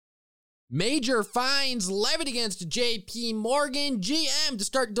Major fines levied against JP Morgan GM to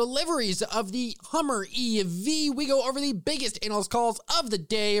start deliveries of the Hummer EV. We go over the biggest analyst calls of the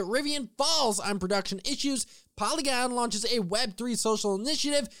day. Rivian falls on production issues. Polygon launches a Web3 social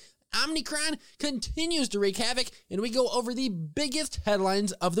initiative. Omicron continues to wreak havoc, and we go over the biggest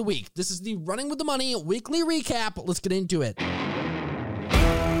headlines of the week. This is the Running with the Money weekly recap. Let's get into it.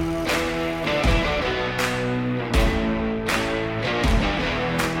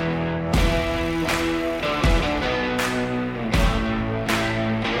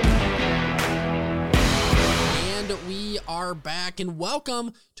 Are back and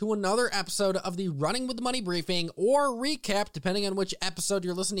welcome to another episode of the Running with the Money briefing or recap, depending on which episode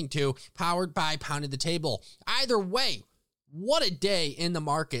you're listening to, powered by Pounding the Table. Either way, what a day in the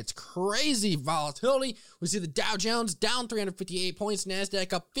markets. Crazy volatility. We see the Dow Jones down 358 points,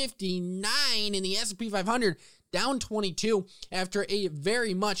 NASDAQ up 59, and the S&P 500 down 22 after a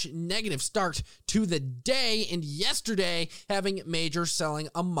very much negative start to the day, and yesterday having major selling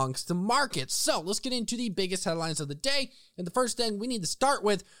amongst the markets. So let's get into the biggest headlines of the day. And the first thing we need to start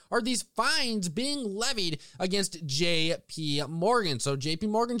with are these fines being levied against JP Morgan. So JP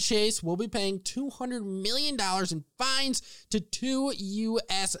Morgan Chase will be paying $200 million in fines to two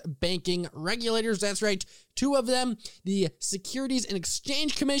U.S. banking regulators. That's right, two of them, the Securities and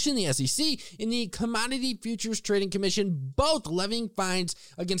Exchange Commission, the SEC, and the Commodity Futures Trading Commission, both levying fines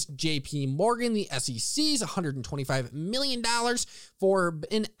against JP Morgan. The SEC's $125 million for,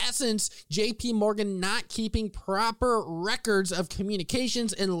 in essence, JP Morgan not keeping proper records of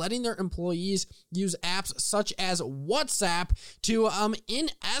communications and letting their employees use apps such as WhatsApp to, in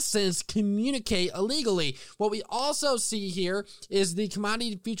essence, communicate illegally. What we also see here is the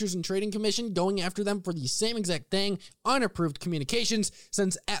Commodity Futures and Trading Commission going after them for the same exact thing, unapproved communications,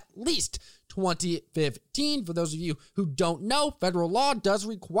 since at least 2015. For those of you who don't know, federal law does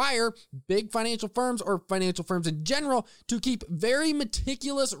require big financial firms or financial firms in general to keep very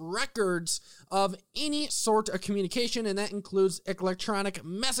meticulous records of any sort of communication, and that includes electronic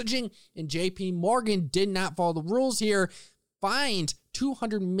messaging. And JP Morgan did not follow the rules here, fined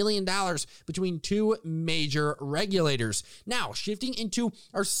 $200 million between two major regulators. Now, shifting into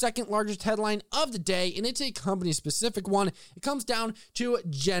our second largest headline of the day, and it's a company-specific one. It comes down to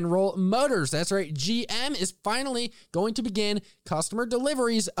General Motors. That's right, GM is finally going to begin customer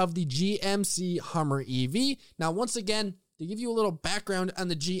deliveries of the GMC Hummer EV. Now, once again, to give you a little background on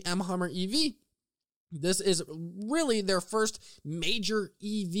the GM Hummer EV, this is really their first major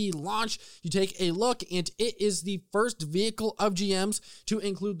EV launch. You take a look, and it is the first vehicle of GM's to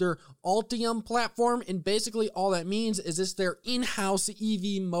include their Ultium platform. And basically all that means is it's their in-house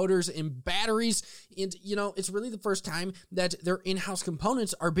EV motors and batteries. And, you know, it's really the first time that their in-house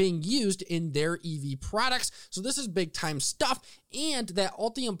components are being used in their EV products. So this is big time stuff. And that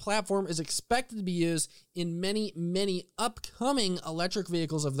Ultium platform is expected to be used in many, many upcoming electric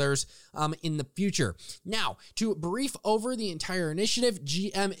vehicles of theirs in the future. Now, to brief over the entire initiative,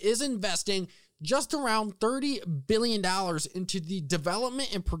 GM is investing just around $30 billion into the development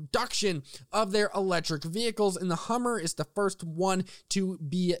and production of their electric vehicles, and the Hummer is the first one to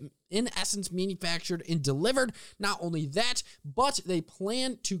be, in essence, manufactured and delivered. Not only that, but they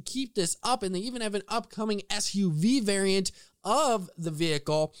plan to keep this up, and they even have an upcoming SUV variant of the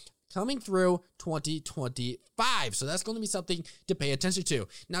vehicle coming through 2025. So that's going to be something to pay attention to.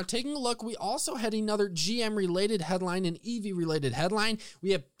 Now, taking a look, we also had another GM-related headline, an EV-related headline.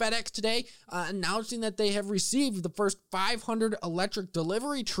 We have FedEx today announcing that they have received the first 500 electric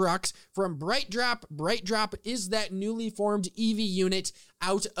delivery trucks from BrightDrop. BrightDrop is that newly formed EV unit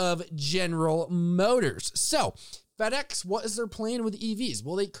out of General Motors. So, FedEx, what is their plan with EVs?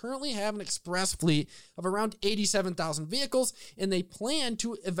 Well, they currently have an express fleet of around 87,000 vehicles, and they plan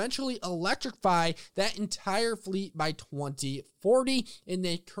to eventually electrify that entire fleet by 2040. And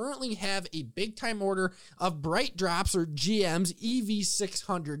they currently have a big time order of BrightDrop's or GM's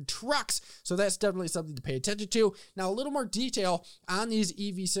EV600 trucks. So that's definitely something to pay attention to. Now, a little more detail on these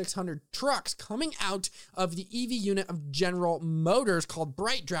EV600 trucks coming out of the EV unit of General Motors called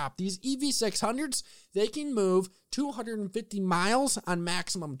BrightDrop. These EV600s, they can move 250 miles on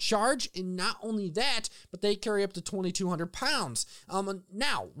maximum charge, and not only that, but they carry up to 2,200 pounds.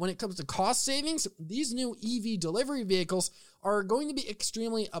 Now, when it comes to cost savings, these new EV delivery vehicles are going to be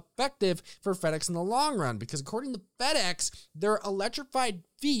extremely effective for FedEx in the long run, because according to FedEx, their electrified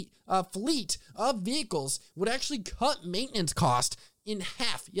fleet of vehicles would actually cut maintenance cost in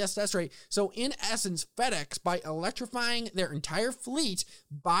half. Yes, that's right. So in essence, FedEx, by electrifying their entire fleet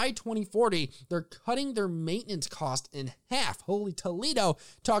by 2040, they're cutting their maintenance cost in half. Holy Toledo,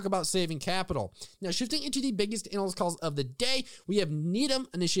 talk about saving capital. Now, shifting into the biggest analyst calls of the day, we have Needham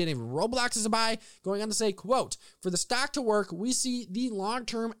initiating Roblox as a buy, going on to say, quote, for the stock to work, we see the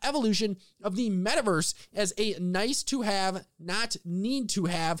long-term evolution of the metaverse as a nice to have, not need to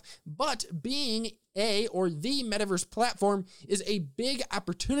have, but being the metaverse platform is a big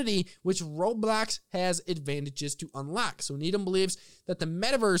opportunity which Roblox has advantages to unlock. So Needham believes that the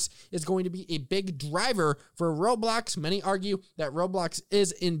metaverse is going to be a big driver for Roblox. Many argue that Roblox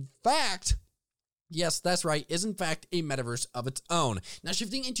is in fact a metaverse of its own. Now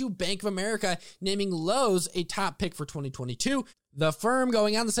shifting into Bank of America, naming Lowe's a top pick for 2022. The firm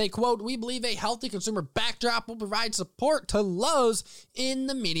going on to say, quote, we believe a healthy consumer backdrop will provide support to Lowe's in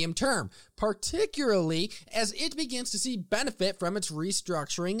the medium term, particularly as it begins to see benefit from its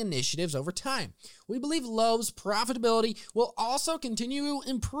restructuring initiatives over time. We believe Lowe's profitability will also continue to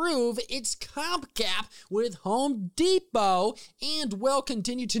improve its comp gap with Home Depot and will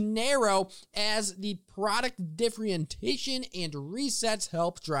continue to narrow as the product differentiation and resets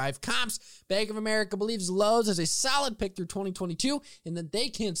help drive comps. Bank of America believes Lowe's is a solid pick through 2022 and that they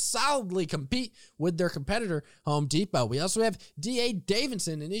can solidly compete with their competitor, Home Depot. We also have D.A.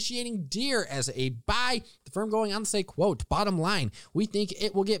 Davidson initiating Deere as a buy. The firm going on to say, quote, bottom line, we think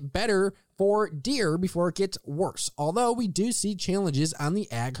it will get better for Deere before it gets worse, although we do see challenges on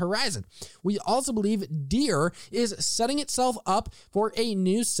the ag horizon. We also believe Deere is setting itself up for a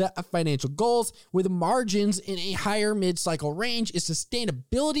new set of financial goals with margins in a higher mid-cycle range and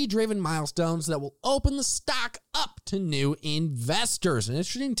sustainability-driven milestones that will open the stock up to new investors. An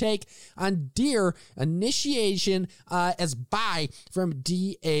interesting take on Deere initiation as buy from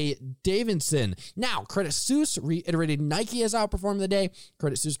D.A. Davidson. Now, Credit Suisse reiterated Nike has outperformed the day.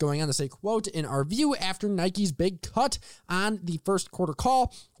 Credit Suisse going on to say, quote, in our view, after Nike's big cut on the first quarter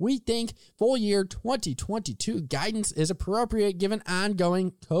call, we think full year 2022 guidance is appropriate given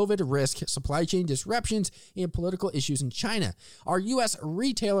ongoing COVID risk, supply chain disruptions, and political issues in China. Our U.S.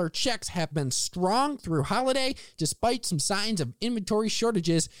 retailer checks have been strong through holiday, despite some signs of inventory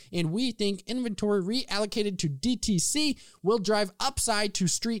shortages, and we think inventory reallocated to DTC will drive upside to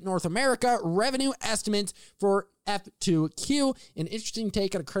Street North America revenue estimates for F2Q. An interesting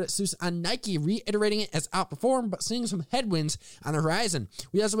take on Credit Suisse on Nike, reiterating it as outperformed, but seeing some headwinds on the horizon.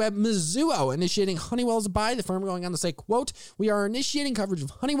 We also have Mizuho initiating Honeywell as a buy. The firm going on to say, quote, we are initiating coverage of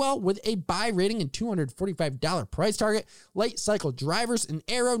Honeywell with a buy rating and $245 price target. Late cycle drivers in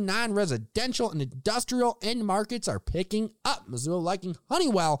aero, non-residential, and industrial end markets are picking up. Mizuho liking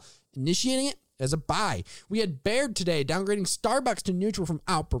Honeywell, initiating it as a buy. We had Baird today downgrading Starbucks to neutral from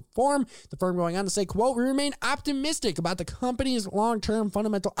outperform. The firm going on to say, quote, we remain optimistic about the company's long-term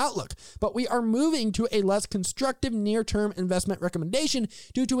fundamental outlook, but we are moving to a less constructive near-term investment recommendation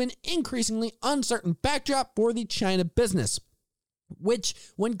due to an increasingly uncertain backdrop for the China business, which,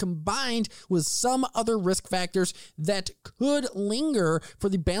 when combined with some other risk factors that could linger for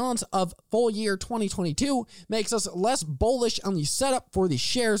the balance of full year 2022, makes us less bullish on the setup for the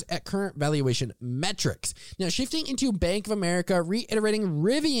shares at current valuation metrics. Now, shifting into Bank of America, reiterating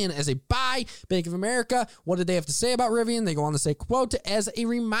Rivian as a buy. Bank of America, what did they have to say about Rivian? They go on to say, quote, as a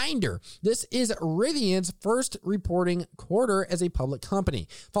reminder, this is Rivian's first reporting quarter as a public company,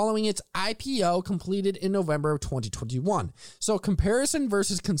 following its IPO completed in November of 2021. So, comparison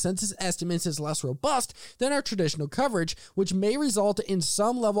versus consensus estimates is less robust than our traditional coverage, which may result in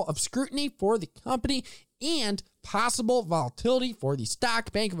some level of scrutiny for the company and possible volatility for the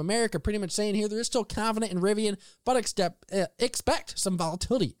stock. Bank of America pretty much saying here they're still confident in Rivian, but expect some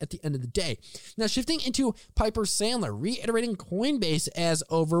volatility at the end of the day. Now, shifting into Piper Sandler, reiterating Coinbase as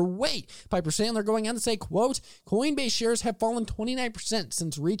overweight. Piper Sandler going on to say, quote, Coinbase shares have fallen 29%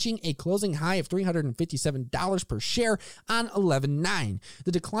 since reaching a closing high of $357 per share on 11/9.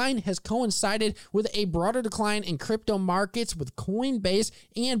 The decline has coincided with a broader decline in crypto markets, with Coinbase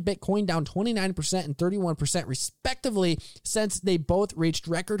and Bitcoin down 29% and 31% respectively, since they both reached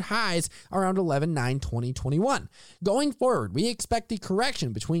record highs around 11/9/2021. Going forward, we expect the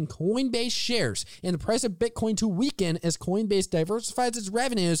correction between Coinbase shares and the price of Bitcoin to weaken as Coinbase diversifies its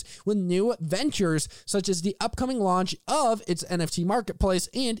revenues with new ventures such as the upcoming launch of its NFT marketplace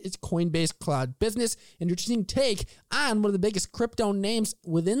and its Coinbase cloud business. An interesting take on one of the biggest crypto names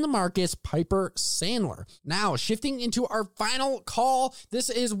within the markets, Piper Sandler. Now, shifting into our final call, this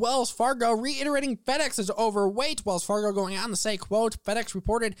is Wells Fargo reiterating FedEx as overweight. Wells Fargo going on to say, quote, FedEx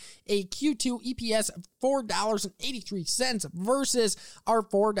reported a Q2 EPS of $4.83 versus our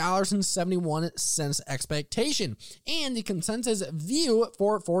 $4.71 expectation, and the consensus view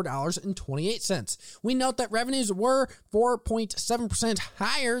for $4.28. We note that revenues were 4.7%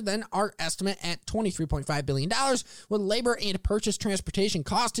 higher than our estimate at $23.5 billion, with labor and purchase transportation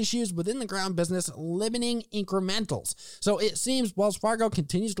cost issues within the ground business limiting incrementals. So it seems Wells Fargo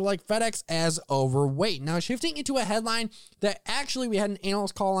continues to like FedEx as overweight. Now, shifting into a headline that actually we had an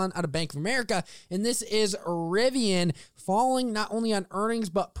analyst call on out of Bank of America, and this is Rivian falling not only on earnings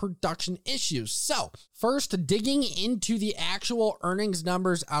but production issues. So first, digging into the actual earnings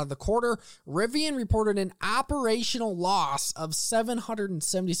numbers out of the quarter, Rivian reported an operational loss of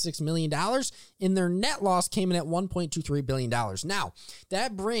 $776 million, and their net loss came in at $1.23 billion. Now,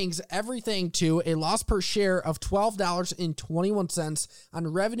 that brings everything to a loss per share of $12.21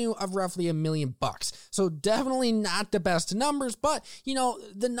 on revenue of roughly $1 million. So definitely not the best numbers, but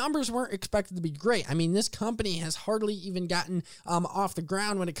the numbers weren't expected to be great. I mean, this company has hardly even gotten off the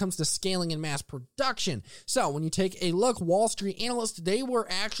ground when it comes to scaling and mass production. So when you take a look, Wall Street analysts, they were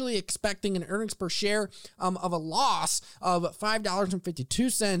actually expecting an earnings per share of a loss of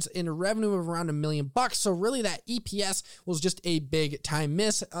 $5.52 and a revenue of around $1 million. So really that EPS was just a big time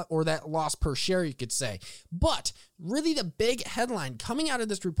miss, or that loss per share, you could say. But really the big headline coming out of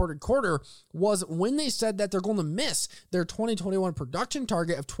this reported quarter was when they said that they're going to miss their 2021 production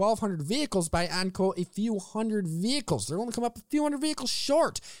target of 1,200 vehicles by, unquote, a few hundred vehicles. They're going to come up a few hundred vehicles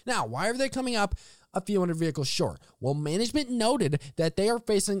short. Now, why are they coming up a few hundred vehicles short? Well, management noted that they are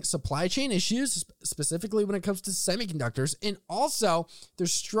facing supply chain issues, specifically when it comes to semiconductors, and also they're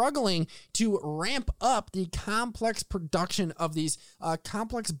struggling to ramp up the complex production of these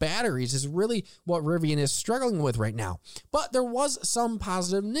complex batteries is really what Rivian is struggling with right now. But there was some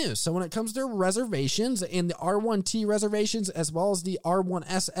positive news. So when it comes to reservations and the R1T reservations as well as the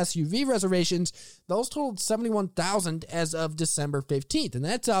R1S SUV reservations, those totaled 71,000 as of December 15th, and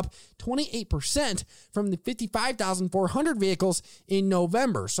that's up 28% from the 55,400 vehicles in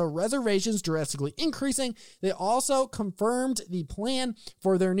November. So reservations drastically increasing. They also confirmed the plan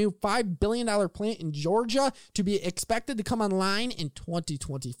for their new $5 billion plant in Georgia to be expected to come online in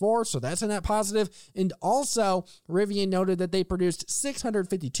 2024. So that's a net positive. And also, Rivian noted that they produced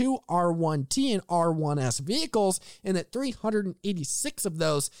 652 R1T and R1S vehicles, and that 386 of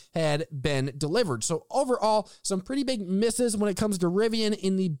those had been delivered. So overall, some pretty big misses when it comes to Rivian.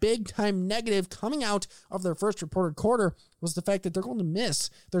 In the big time negative coming out of their first reported quarter was the fact that they're going to miss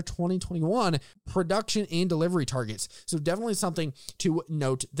their 2021 production and delivery targets. So definitely something to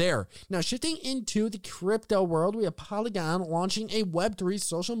note there. Now, shifting into the crypto world, we have Polygon launching a Web3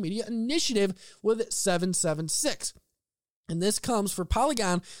 social media initiative with 776. And this comes for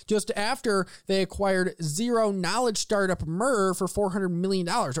Polygon just after they acquired Zero Knowledge startup Murr for $400 million,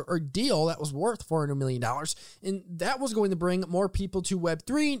 or a deal that was worth $400 million. And that was going to bring more people to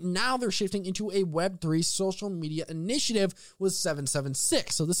Web3. Now they're shifting into a Web3 social media initiative with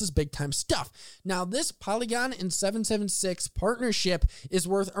 776. So this is big time stuff. Now, this Polygon and 776 partnership is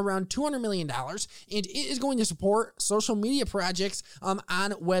worth around $200 million, and it is going to support social media projects on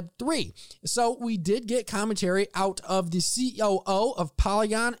Web3. So we did get commentary out of the COO of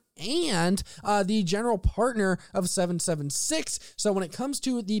Polygon and the general partner of 776. So when it comes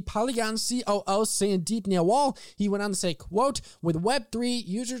to the Polygon COO, Sandeep Nawal, he went on to say, quote, with Web3,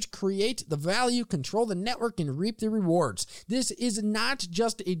 users create the value, control the network, and reap the rewards. This is not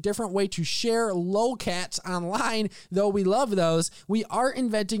just a different way to share lolcats online, though we love those. We are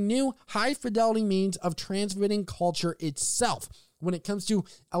inventing new high-fidelity means of transmitting culture itself. When it comes to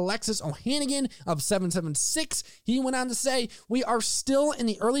Alexis Ohanian of 776, he went on to say, we are still in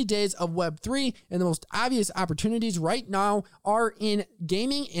the early days of Web3, and the most obvious opportunities right now are in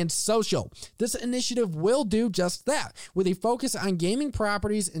gaming and social. This initiative will do just that, with a focus on gaming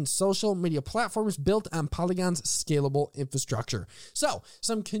properties and social media platforms built on Polygon's scalable infrastructure. So,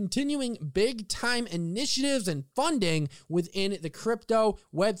 some continuing big-time initiatives and funding within the crypto,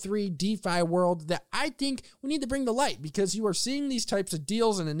 Web3, DeFi world that I think we need to bring to light, because you are seeing these types of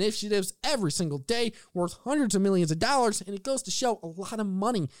deals and initiatives every single day worth hundreds of millions of dollars, and it goes to show a lot of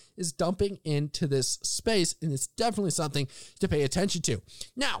money is dumping into this space, and it's definitely something to pay attention to.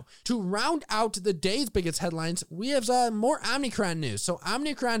 Now, to round out the day's biggest headlines, we have more Omicron news. So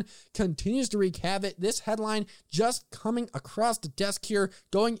Omicron continues to wreak havoc. This headline just coming across the desk here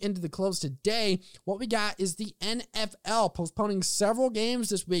going into the close today. What we got is the NFL postponing several games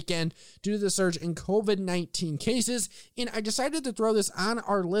this weekend due to the surge in COVID-19 cases, and I decided to throw this on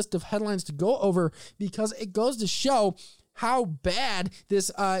our list of headlines to go over because it goes to show how bad this,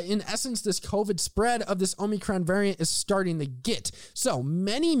 in essence, this COVID spread of this Omicron variant is starting to get. So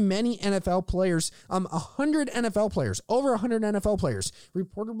many NFL players, 100 NFL players, over 100 NFL players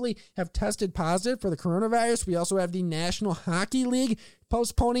reportedly have tested positive for the coronavirus. We also have the National Hockey League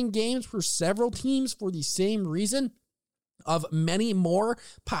postponing games for several teams for the same reason of many more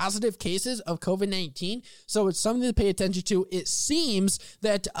positive cases of COVID-19. So it's something to pay attention to. It seems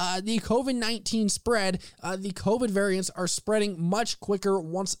that the COVID-19 spread, the COVID variants are spreading much quicker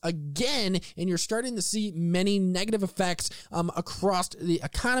once again, and you're starting to see many negative effects across the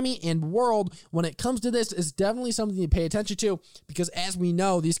economy and world. When it comes to this, it's definitely something to pay attention to because, as we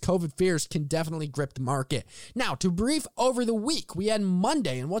know, these COVID fears can definitely grip the market. Now, to brief over the week, we had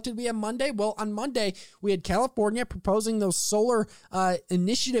Monday, and what did we have Monday? Well, on Monday, we had California proposing those solar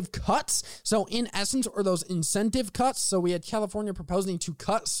initiative cuts. So in essence, or those incentive cuts. So we had California proposing to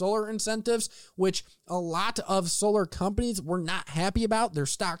cut solar incentives, which a lot of solar companies were not happy about. Their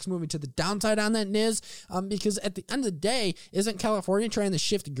stocks moving to the downside on that news, because at the end of the day, isn't California trying to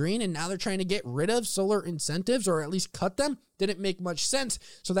shift green and now they're trying to get rid of solar incentives or at least cut them? Didn't make much sense.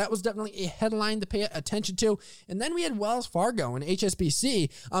 So that was definitely a headline to pay attention to. And then we had Wells Fargo and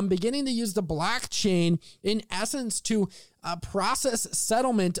HSBC beginning to use the blockchain in essence to process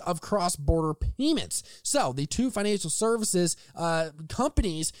settlement of cross-border payments. So the two financial services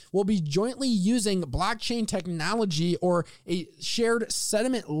companies will be jointly using blockchain technology or a shared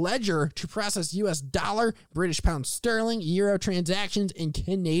settlement ledger to process US dollar, British pound sterling, euro transactions, and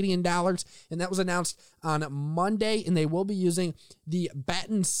Canadian dollars. And that was announced on Monday, and they will be using the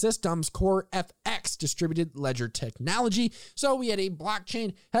Baton Systems Core FX distributed ledger technology. So we had a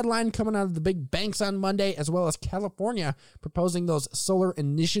blockchain headline coming out of the big banks on Monday, as well as California proposing those solar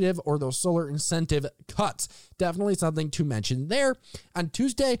initiative or those solar incentive cuts. Definitely something to mention there. On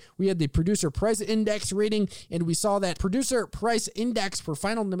Tuesday, we had the producer price index reading, and we saw that producer price index for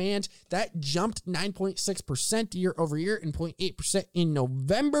final demand that jumped 9.6% year over year and 0.8% in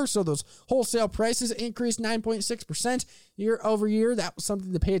November. So those wholesale prices increased 9.6% year over year. That was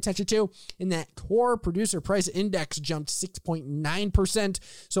something to pay attention to. And that core producer price index jumped 6.9%.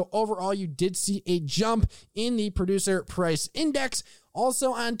 So overall, you did see a jump in the producer price index.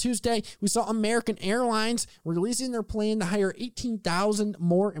 Also on Tuesday, we saw American Airlines releasing their plan to hire 18,000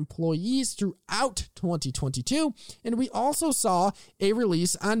 more employees throughout 2022. And we also saw a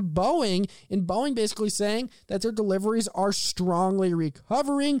release on Boeing, and Boeing basically saying that their deliveries are strongly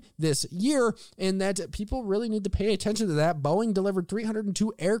recovering this year and that people really need to pay attention to that. Boeing delivered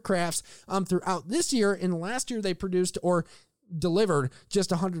 302 aircrafts throughout this year, and last year they produced or delivered just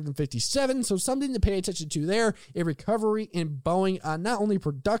 157. So something to pay attention to there, a recovery in Boeing, not only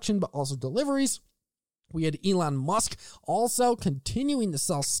production, but also deliveries. We had Elon Musk also continuing to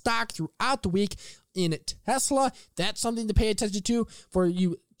sell stock throughout the week in Tesla. That's something to pay attention to for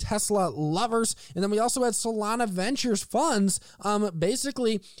you Tesla lovers. And then we also had Solana Ventures funds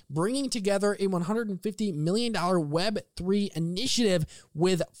basically bringing together a $150 million Web3 initiative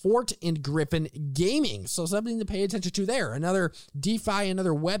with Fort and Griffin Gaming. So something to pay attention to there. Another DeFi,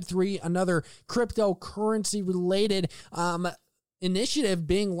 another Web3, another cryptocurrency related initiative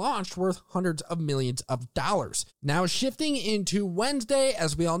being launched worth hundreds of millions of dollars. Now shifting into Wednesday,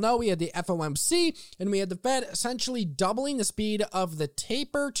 as we all know, we had the FOMC and we had the Fed essentially doubling the speed of the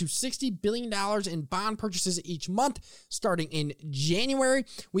taper to $60 billion in bond purchases each month starting in January.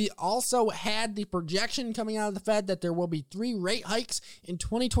 We also had the projection coming out of the Fed that there will be 3 rate hikes in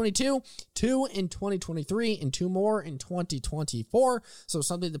 2022, 2 in 2023, and 2 more in 2024. So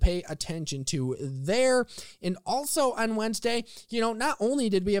something to pay attention to there. And also on Wednesday, not only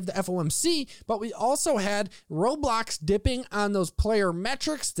did we have the FOMC, but we also had Roblox dipping on those player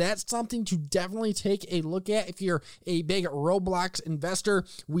metrics. That's something to definitely take a look at if you're a big Roblox investor.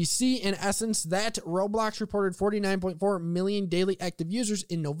 We see in essence that Roblox reported 49.4 million daily active users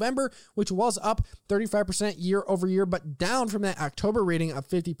in November, which was up 35% year over year, but down from that October rating of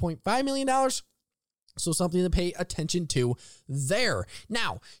 $50.5 million. So something to pay attention to there.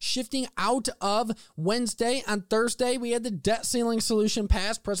 Now, shifting out of Wednesday, on Thursday, we had the debt ceiling solution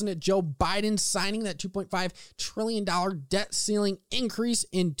passed. President Joe Biden signing that $2.5 trillion debt ceiling increase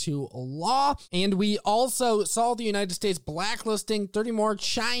into law. And we also saw the United States blacklisting 30 more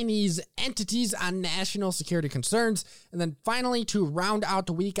Chinese entities on national security concerns. And then finally, to round out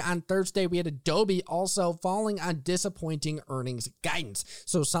the week on Thursday, we had Adobe also falling on disappointing earnings guidance.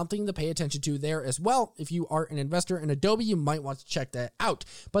 So something to pay attention to there as well. well. If you are an investor in Adobe, you might want to check that out.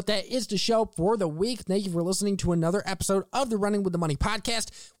 But that is the show for the week. Thank you for listening to another episode of the Running with the Money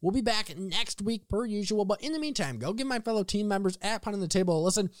podcast. We'll be back next week per usual, but in the meantime, go give my fellow team members at Pounding the Table a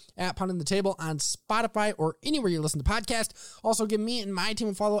listen, at Pounding the Table on Spotify or anywhere you listen to podcasts. Also give me and my team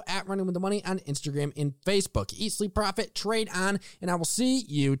a follow at Running with the Money on Instagram and Facebook. Eat, sleep, profit, trade on, and I will see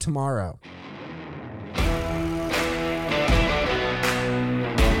you tomorrow.